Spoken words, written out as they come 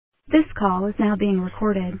This call is now being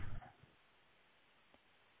recorded.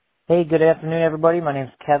 Hey, good afternoon, everybody. My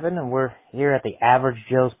name's Kevin, and we're here at the Average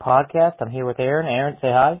Joe's podcast. I'm here with Aaron. Aaron, say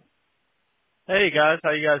hi. Hey guys,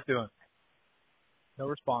 how you guys doing? No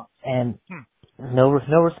response. And no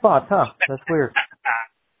response, huh? That's weird.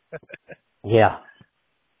 Yeah.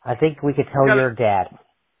 I think we could tell you're a dad.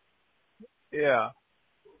 Yeah,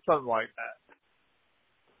 something like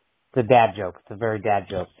that. It's a dad joke. It's a very dad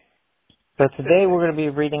joke. So today we're going to be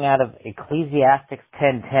reading out of Ecclesiastes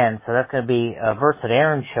 10:10. So that's going to be a verse that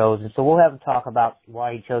Aaron chose, and so we'll have him talk about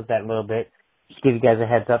why he chose that a little bit. Just give you guys a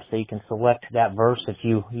heads up so you can select that verse. If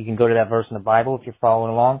you can go to that verse in the Bible if you're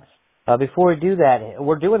following along. Before we do that,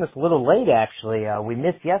 we're doing this a little late actually. We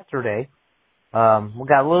missed yesterday. We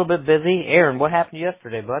got a little bit busy. Aaron, what happened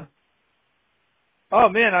yesterday, bud? Oh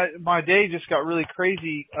man, my day just got really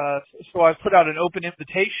crazy. So I put out an open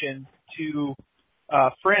invitation to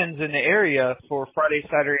friends in the area for Friday,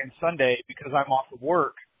 Saturday, and Sunday because I'm off of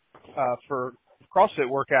work for CrossFit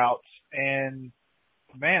workouts. And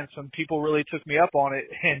man, some people really took me up on it,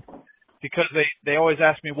 and because they always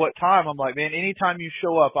ask me what time, I'm like, man, anytime you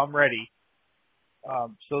show up, I'm ready.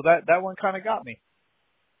 So that one kind of got me.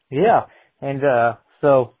 Yeah, and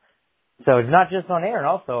so it's not just on Aaron.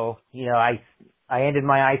 Also, I ended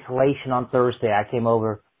my isolation on Thursday. I came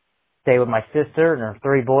over, stay with my sister and her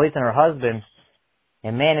 3 boys and her husband.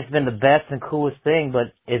 And man, it's been the best and coolest thing,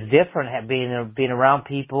 but it's different being around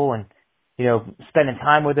people and, spending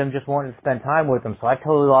time with them, just wanting to spend time with them. So I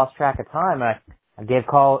totally lost track of time. I gave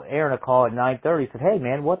Aaron a call at 9:30. Said, hey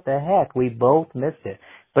man, what the heck? We both missed it.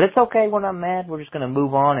 But it's okay when I'm mad. We're just going to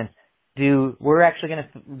move on and we're actually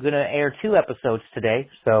going to air 2 episodes today.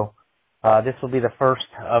 So, this will be the first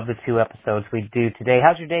of the 2 episodes we do today.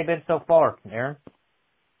 How's your day been so far, Aaron?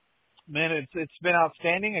 Man, it's been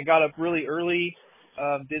outstanding. I got up really early.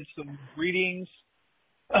 Did some readings.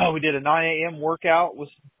 We did a 9 a.m. workout with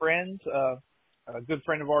some friends. A good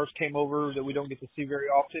friend of ours came over that we don't get to see very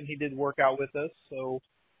often. He did work out with us. So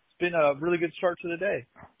it's been a really good start to the day.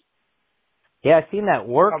 Yeah, I seen that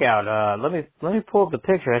workout. Let me pull up the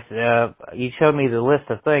picture. You showed me the list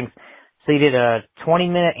of things. So you did a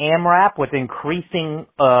 20-minute AMRAP with increasing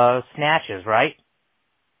snatches, right?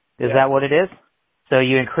 Is that what it is? So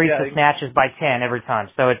you increase the snatches by 10 every time.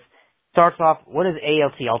 So it starts off, what is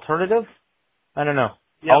ALT? Alternative? I don't know.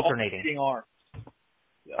 Yeah, alternating arms.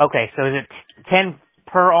 Yeah. Okay, so is it 10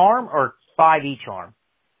 per arm or 5 each arm?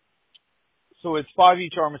 So it's 5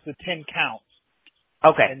 each arm. It's a 10 count.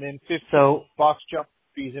 Okay. And then 15 box jump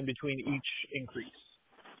fees in between each increase.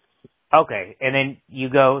 Okay, and then you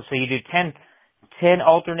do 10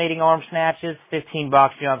 alternating arm snatches, 15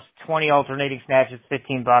 box jumps, 20 alternating snatches,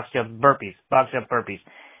 15 box jump burpees,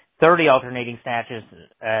 30 alternating snatches,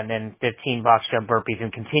 and then 15 box jump burpees,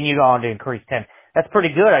 and continued on to increase 10. That's pretty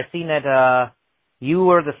good. I've seen that you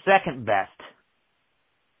were the second best.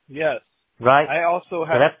 Yes. Right? I also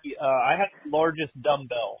had I had the largest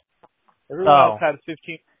dumbbell. Everyone else had a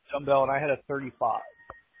 15 dumbbell, and I had a 35.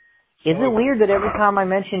 Is it weird that every time I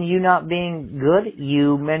mention you not being good,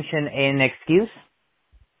 you mention an excuse?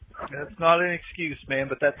 That's not an excuse, man,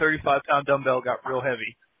 but that 35-pound dumbbell got real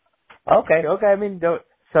heavy. Okay. I mean,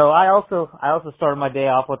 so I also started my day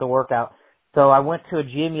off with a workout. So I went to a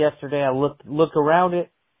gym yesterday. I looked around it,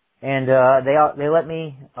 and they let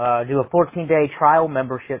me do a 14-day trial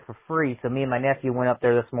membership for free. So me and my nephew went up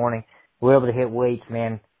there this morning. We were able to hit weights,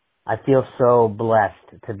 man. I feel so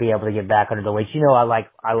blessed to be able to get back under the weights. I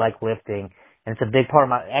like lifting, and it's a big part of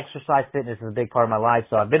my exercise. Fitness is a big part of my life.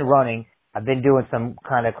 So I've been running. I've been doing some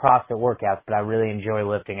kind of CrossFit workouts, but I really enjoy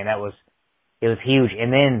lifting, and it was huge.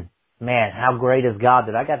 And then, man, how great is God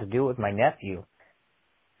that I got to do it with my nephew.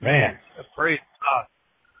 Man, praise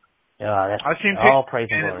God. That's I've seen all praise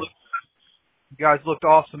the Lord. You guys looked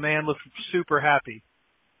awesome, man. Looked super happy.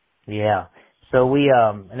 Yeah. So we,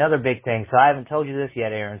 another big thing, so I haven't told you this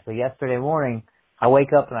yet, Aaron. So yesterday morning, I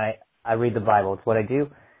wake up and I read the Bible. It's what I do.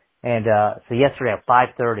 And, so yesterday at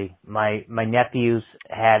 5:30, my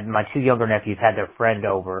 2 younger nephews had their friend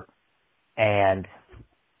over. And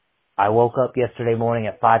I woke up yesterday morning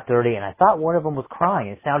at 5:30 and I thought one of them was crying.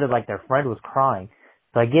 It sounded like their friend was crying.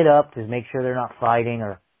 So I get up to make sure they're not fighting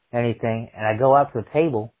or anything. And I go out to the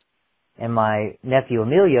table. And my nephew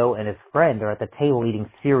Emilio and his friend are at the table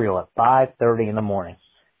eating cereal at 5:30 in the morning.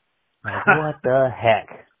 I'm like, what the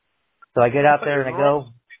heck? So I get out there and I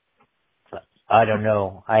go, I don't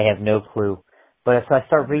know. I have no clue. But so I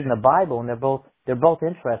start reading the Bible, and they're both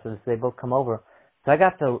interested, so they both come over. So I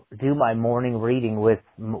got to do my morning reading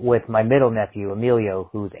with my middle nephew Emilio,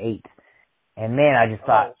 who's 8. And man, I just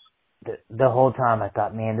thought the whole time I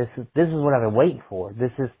thought, man, this is what I've been waiting for.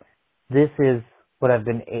 This is what I've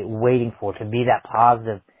been waiting for, to be that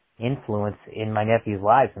positive influence in my nephew's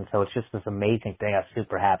lives. And so it's just this amazing thing. I'm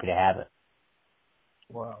super happy to have it.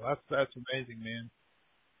 Wow, that's amazing, man.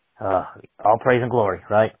 All praise and glory,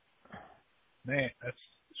 right? Man,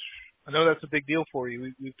 I know that's a big deal for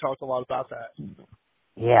you. We've talked a lot about that.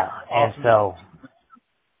 Yeah, Awesome.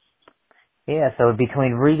 So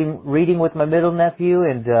between reading with my middle nephew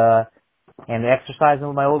and exercising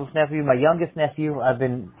with my oldest nephew, my youngest nephew, I've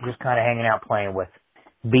been just kind of hanging out playing with,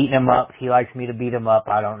 beating him up. He likes me to beat him up.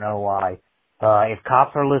 I don't know why. If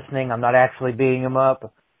cops are listening, I'm not actually beating him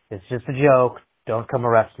up. It's just a joke. Don't come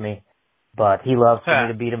arrest me. But he loves for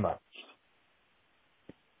me to beat him up.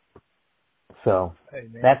 So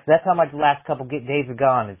that's how my last couple days have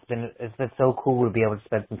gone. It's been so cool to be able to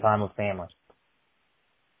spend some time with family.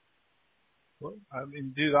 Well, I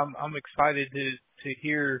mean, dude, I'm excited to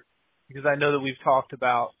hear, because I know that we've talked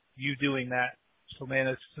about you doing that. So, man,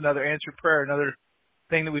 it's just another answered prayer, another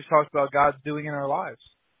thing that we've talked about God's doing in our lives.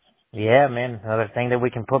 Yeah, man, another thing that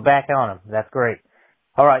we can put back on him. That's great.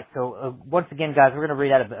 All right, so once again, guys, we're going to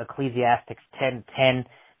read out of Ecclesiastes 10:10.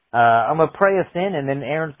 I'm going to pray us in, and then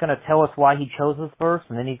Aaron's going to tell us why he chose this verse,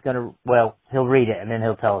 and then he'll read it, and then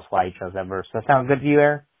he'll tell us why he chose that verse. Does that sound good to you,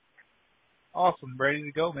 Aaron? Awesome. Ready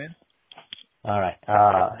to go, man. All right.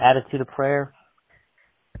 Attitude of prayer.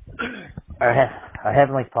 Our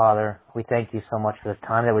Heavenly Father, we thank you so much for this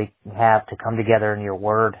time that we have to come together in your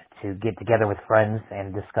word, to get together with friends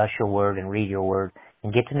and discuss your word and read your word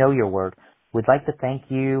and get to know your word. We'd like to thank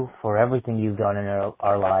you for everything you've done in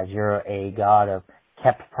our lives. You're a God of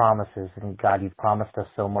kept promises, and God, you've promised us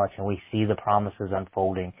so much, and we see the promises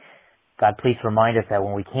unfolding. God, please remind us that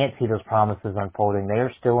when we can't see those promises unfolding, they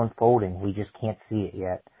are still unfolding. We just can't see it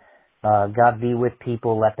yet. God, be with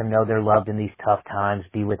people. Let them know they're loved in these tough times.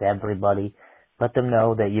 Be with everybody. Let them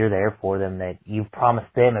know that you're there for them, that you've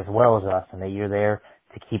promised them as well as us, and that you're there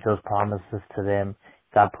to keep those promises to them.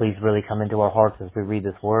 God, please really come into our hearts as we read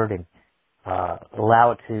this word and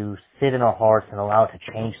allow it to sit in our hearts and allow it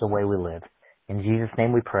to change the way we live. In Jesus'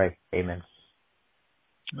 name we pray. Amen.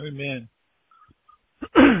 Amen.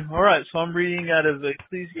 All right, so I'm reading out of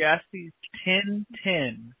Ecclesiastes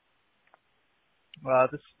 10:10. I'm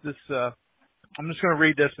just going to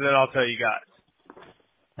read this and then I'll tell you guys.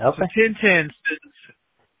 Okay. So 10:10 says,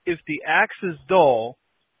 "If the axe is dull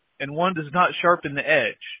and one does not sharpen the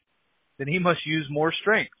edge, then he must use more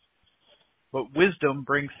strength. But wisdom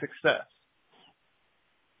brings success."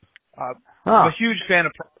 I'm a huge fan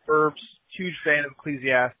of Proverbs, huge fan of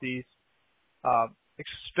Ecclesiastes,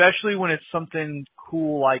 especially when it's something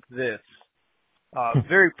cool like this.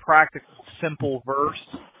 Very practical, simple verse.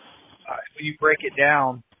 When you break it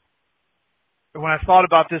down, when I thought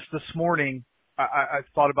about this morning, I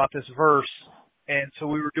thought about this verse, and so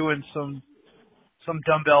we were doing some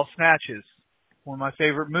dumbbell snatches. One of my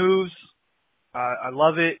favorite moves. I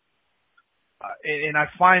love it, and I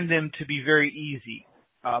find them to be very easy.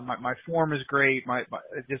 My form is great.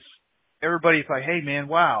 Everybody's like, "Hey, man,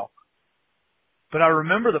 wow!" But I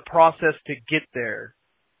remember the process to get there,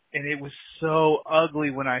 and it was so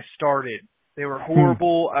ugly when I started. They were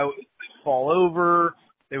horrible. I would fall over.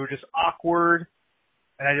 They were just awkward.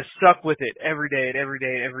 And I just stuck with it every day,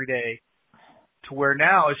 to where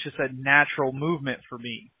now it's just a natural movement for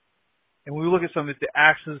me. And when we look at something, if the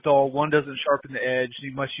axe is dull, one doesn't sharpen the edge,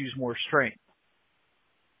 you must use more strength.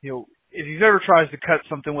 You know, if you've ever tried to cut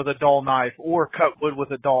something with a dull knife or cut wood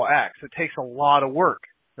with a dull axe, it takes a lot of work.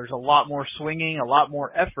 There's a lot more swinging, a lot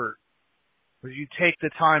more effort. But if you take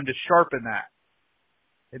the time to sharpen that,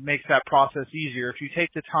 it makes that process easier. If you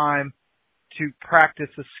take the time to practice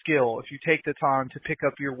a skill, if you take the time to pick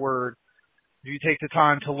up your word, if you take the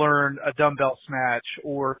time to learn a dumbbell snatch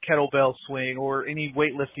or kettlebell swing or any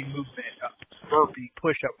weightlifting movement, burpee,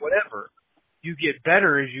 push-up, whatever, you get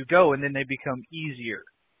better as you go, and then they become easier.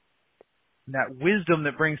 And that wisdom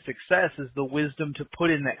that brings success is the wisdom to put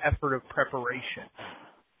in the effort of preparation.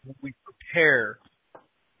 When we prepare,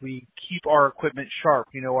 we keep our equipment sharp,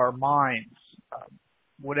 our minds,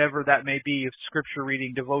 whatever that may be, if scripture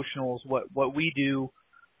reading, devotionals, what we do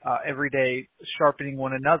every day, sharpening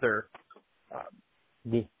one another.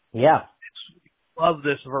 Yeah. Love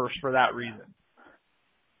this verse for that reason.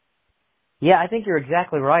 Yeah, I think you're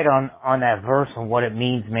exactly right on that verse and what it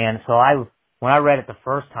means, man. So when I read it the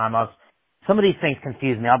first time, some of these things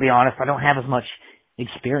confuse me. I'll be honest, I don't have as much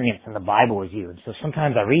experience in the Bible as you. And so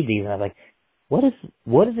sometimes I read these and I'm like, what is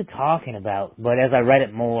it talking about? But as I read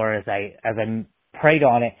it more, as I prayed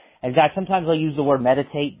on it, and God, sometimes I'll use the word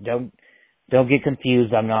meditate. Don't get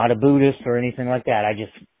confused. I'm not a Buddhist or anything like that.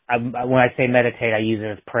 When I say meditate, I use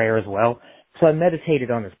it as prayer as well. So I meditated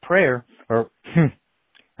on this prayer, or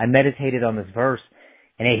I meditated on this verse,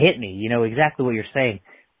 and it hit me, exactly what you're saying.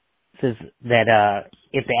 It says that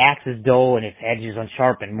if the axe is dull and its edge is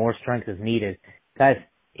unsharpened, more strength is needed. Guys,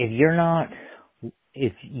 if you're not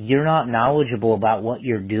knowledgeable about what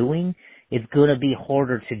you're doing, it's going to be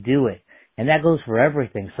harder to do it. And that goes for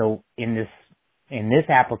everything. So in this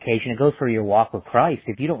application, it goes for your walk with Christ.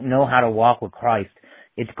 If you don't know how to walk with Christ,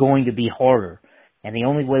 it's going to be harder. And the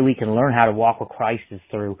only way we can learn how to walk with Christ is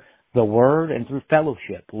through the Word and through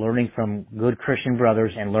fellowship, learning from good Christian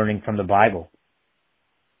brothers and learning from the Bible.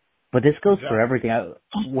 But this goes for everything.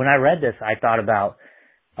 When I read this, I thought about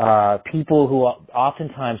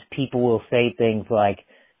oftentimes people will say things like,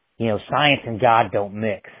 science and God don't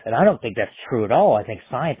mix. And I don't think that's true at all. I think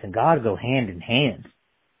science and God go hand in hand,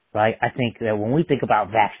 right? I think that when we think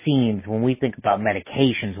about vaccines, when we think about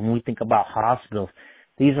medications, when we think about hospitals,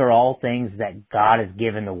 these are all things that God has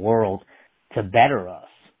given the world to better us.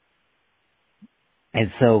 And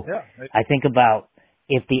so I think about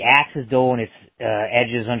if the axe is dull and its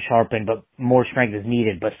edge is unsharpened, but more strength is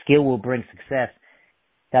needed, but skill will bring success.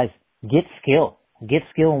 Guys, get skill. Get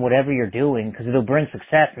skill in whatever you're doing, because it'll bring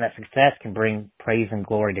success, and that success can bring praise and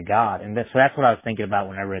glory to God. And so that's what I was thinking about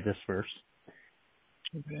when I read this verse.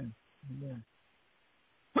 Amen.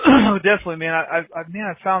 Definitely, man.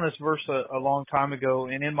 I found this verse a long time ago,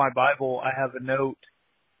 and in my Bible I have a note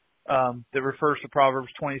that refers to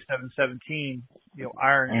Proverbs 27:17.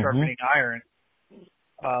 Iron sharpening iron.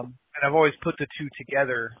 And I've always put the two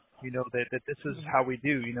together. That this is how we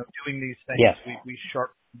do. Doing these things, yes. we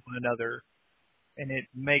sharpen one another. And it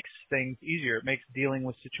makes things easier. It makes dealing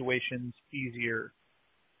with situations easier.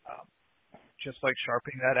 Just like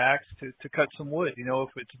sharpening that axe to cut some wood. If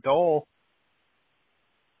it's dull,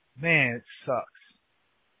 man, it sucks.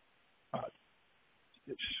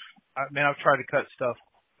 I've tried to cut stuff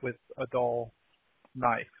with a dull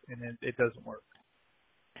knife, and it doesn't work.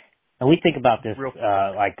 And we think about this,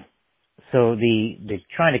 so the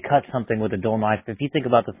trying to cut something with a dull knife, if you think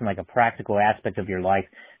about this in like a practical aspect of your life,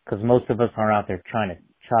 because most of us aren't out there trying to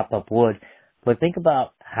chop up wood, but think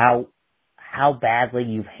about how badly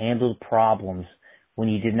you've handled problems when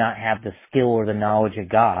you did not have the skill or the knowledge of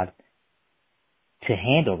God to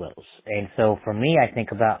handle those. And so for me, I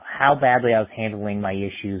think about how badly I was handling my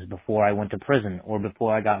issues before I went to prison or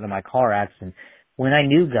before I got into my car accident, when I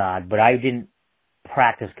knew God, but I didn't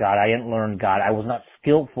practice God. I didn't learn God. I was not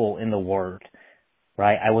skillful in the Word,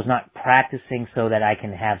 right? I was not practicing so that I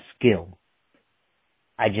can have skill.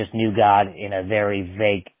 I just knew God in a very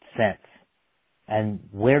vague sense. And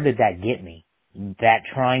where did that get me? That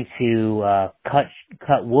trying to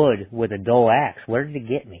cut wood with a dull axe, where did it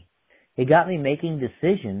get me? It got me making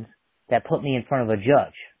decisions that put me in front of a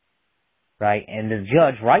judge, right? And the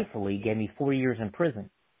judge rightfully gave me 4 years in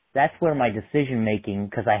prison. That's where my decision making,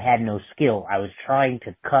 because I had no skill, I was trying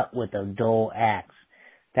to cut with a dull axe.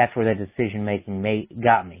 That's where the decision making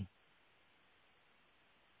got me.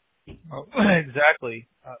 Oh, exactly.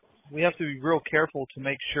 We have to be real careful to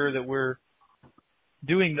make sure that we're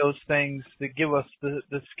doing those things that give us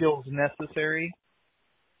the skills necessary,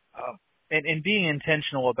 and being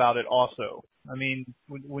intentional about it also. I mean,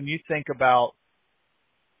 when you think about,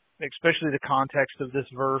 especially the context of this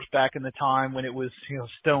verse back in the time when it was,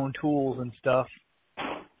 stone tools and stuff,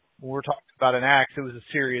 when we're talking about an axe, it was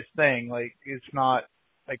a serious thing. Like, it's not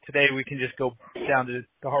like today we can just go down to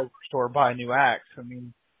the hardware store and buy a new axe. I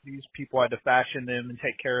mean, these people had to fashion them and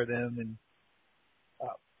take care of them. And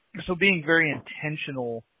so being very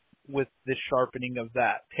intentional with the sharpening of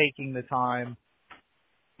that, taking the time,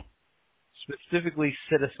 specifically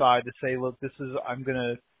set aside to say, look, I'm going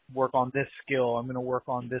to work on this skill. I'm going to work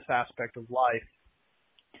on this aspect of life.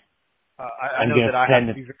 I know that I have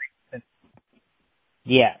to be very intentional.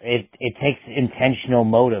 Yeah, it takes intentional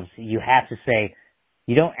motives. You have to say,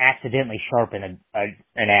 you don't accidentally sharpen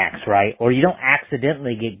an axe, right? Or you don't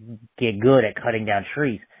accidentally get good at cutting down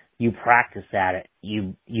trees. You practice at it.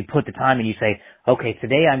 You put the time and you say, okay,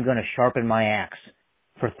 today I'm going to sharpen my axe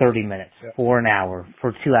for 30 minutes, for an hour,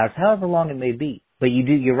 for 2 hours, however long it may be. But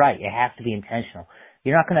you're right, it has to be intentional.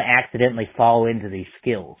 You're not going to accidentally fall into these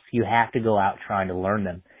skills. You have to go out trying to learn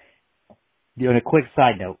them. On a quick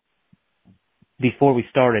side note, before we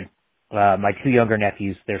started, my two younger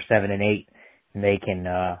nephews, they're 7 and 8, and they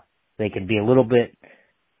can be a little bit,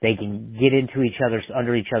 they can get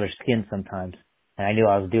under each other's skin sometimes. And I knew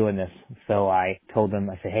I was doing this, so I told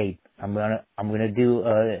them, I said, hey, I'm gonna do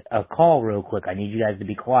a call real quick. I need you guys to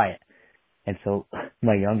be quiet. And so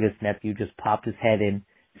my youngest nephew just popped his head in,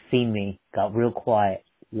 seen me, got real quiet,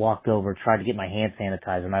 walked over, tried to get my hand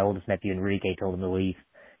sanitizer. My oldest nephew, Enrique, told him to leave.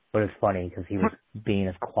 But it's funny because he was being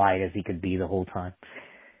as quiet as he could be the whole time.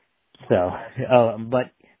 So,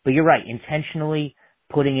 but But you're right, intentionally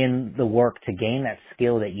putting in the work to gain that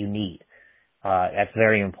skill that you need. That's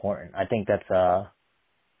very important. I think that's a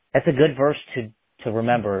good verse to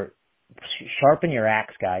remember. Sharpen your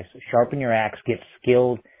axe, guys. Sharpen your axe. Get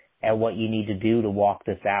skilled at what you need to do to walk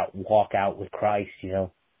this out. Walk out with Christ,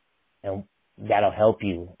 and that'll help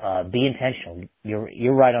you. Be intentional.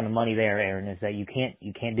 You're right on the money there, Aaron, is that you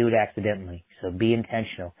can't do it accidentally. So be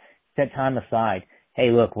intentional. Set time aside. Hey,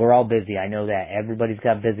 look, we're all busy. I know that. Everybody's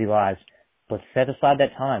got busy lives. But set aside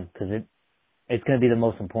that time, because it's going to be the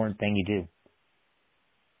most important thing you do.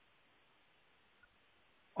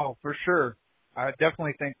 Oh, for sure. I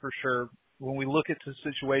definitely think for sure when we look at the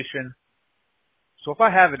situation. So if I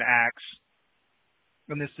have an axe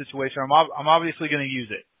in this situation, I'm obviously going to use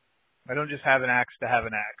it. I don't just have an axe to have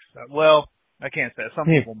an axe. Well, I can't say that. Some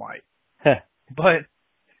people might. But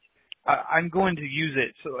I'm going to use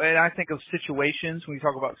it. So, and I think of situations, when we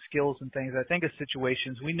talk about skills and things, I think of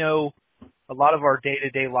situations. We know a lot of our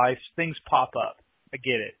day-to-day life, things pop up. I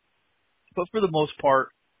get it. But for the most part,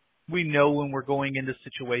 we know when we're going into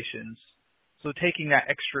situations. So taking that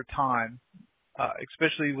extra time,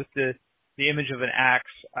 especially with the image of an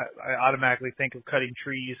axe, I automatically think of cutting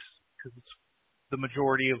trees because it's the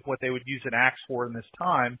majority of what they would use an axe for in this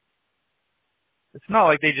time. It's not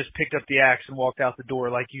like they just picked up the axe and walked out the door,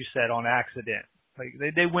 like you said, on accident. Like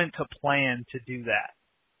they went to plan to do that.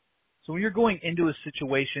 So when you're going into a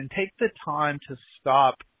situation, take the time to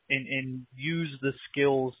stop and use the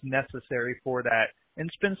skills necessary for that and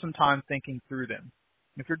spend some time thinking through them.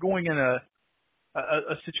 If you're going in a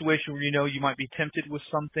situation where you might be tempted with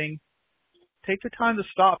something, take the time to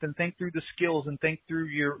stop and think through the skills and think through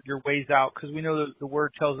your ways out, because we know that the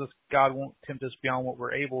Word tells us God won't tempt us beyond what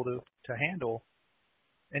we're able to handle.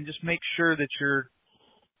 And just make sure that you're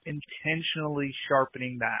intentionally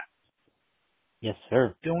sharpening that. Yes,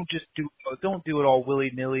 sir. Don't do it all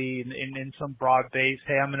willy-nilly in some broad base.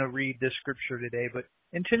 Hey, I'm going to read this scripture today, but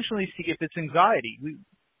intentionally see if it's anxiety.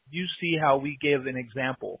 You see how we give an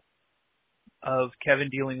example of Kevin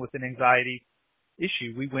dealing with an anxiety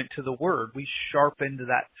issue. We went to the Word. We sharpened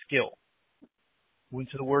that skill. We went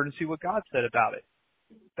to the Word and see what God said about it.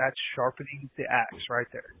 That's sharpening the axe right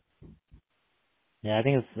there. Yeah, I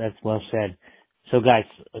think that's well said. So guys,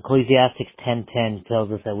 Ecclesiastes 10:10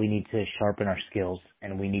 tells us that we need to sharpen our skills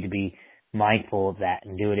and we need to be mindful of that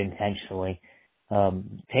and do it intentionally.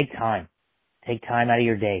 Take time. Take time out of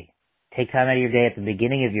your day. Take time out of your day at the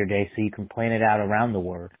beginning of your day so you can plan it out around the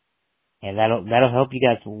Word. And that'll help you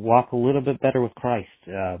guys walk a little bit better with Christ.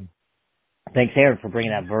 Thanks, Aaron, for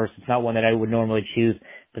bringing that verse. It's not one that I would normally choose,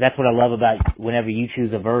 but that's what I love about whenever you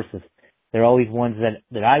choose a verse. They're always ones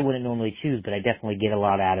that I wouldn't normally choose, but I definitely get a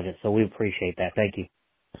lot out of it. So we appreciate that. Thank you.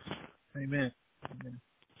 Amen. Amen.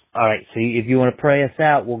 All right. So if you want to pray us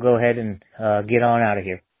out, we'll go ahead and get on out of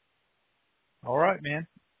here. All right, man.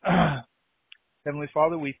 Heavenly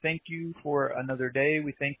Father, we thank you for another day.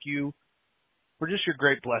 We thank you for just your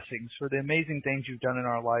great blessings, for the amazing things you've done in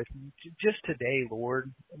our life. Just today,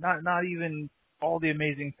 Lord. Not even all the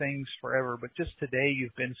amazing things forever, but just today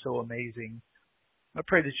you've been so amazing. I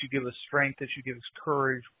pray that you give us strength, that you give us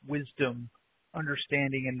courage, wisdom,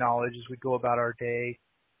 understanding, and knowledge as we go about our day,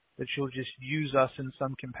 that you'll just use us in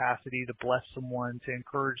some capacity to bless someone, to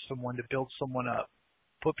encourage someone, to build someone up.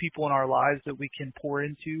 Put people in our lives that we can pour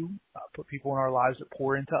into, put people in our lives that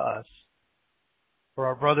pour into us. For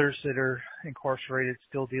our brothers that are incarcerated,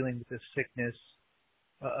 still dealing with this sickness,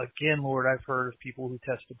 again, Lord, I've heard of people who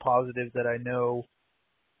tested positive that I know.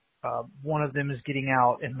 One of them is getting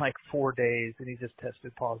out in like 4 days, and he just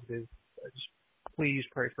tested positive. Just please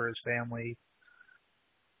pray for his family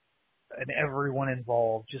and everyone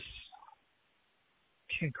involved. Just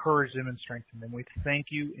encourage them and strengthen them. We thank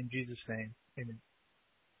you in Jesus' name. Amen.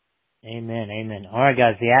 Amen. Amen. All right,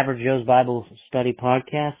 guys. The Average Joe's Bible Study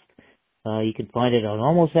Podcast. You can find it on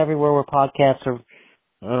almost everywhere where podcasts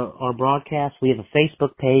are broadcast. We have a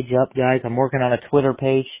Facebook page up, guys. I'm working on a Twitter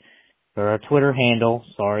page. Or a Twitter handle,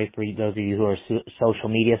 sorry for those of you who are social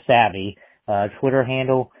media savvy, Twitter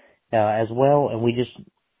handle as well, and we just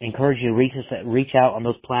encourage you to reach out on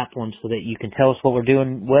those platforms so that you can tell us what we're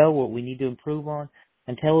doing well, what we need to improve on,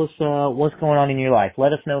 and tell us what's going on in your life.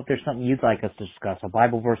 Let us know if there's something you'd like us to discuss, a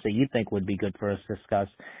Bible verse that you think would be good for us to discuss.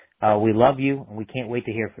 We love you, and we can't wait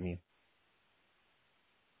to hear from you.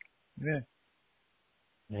 Amen.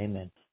 Amen.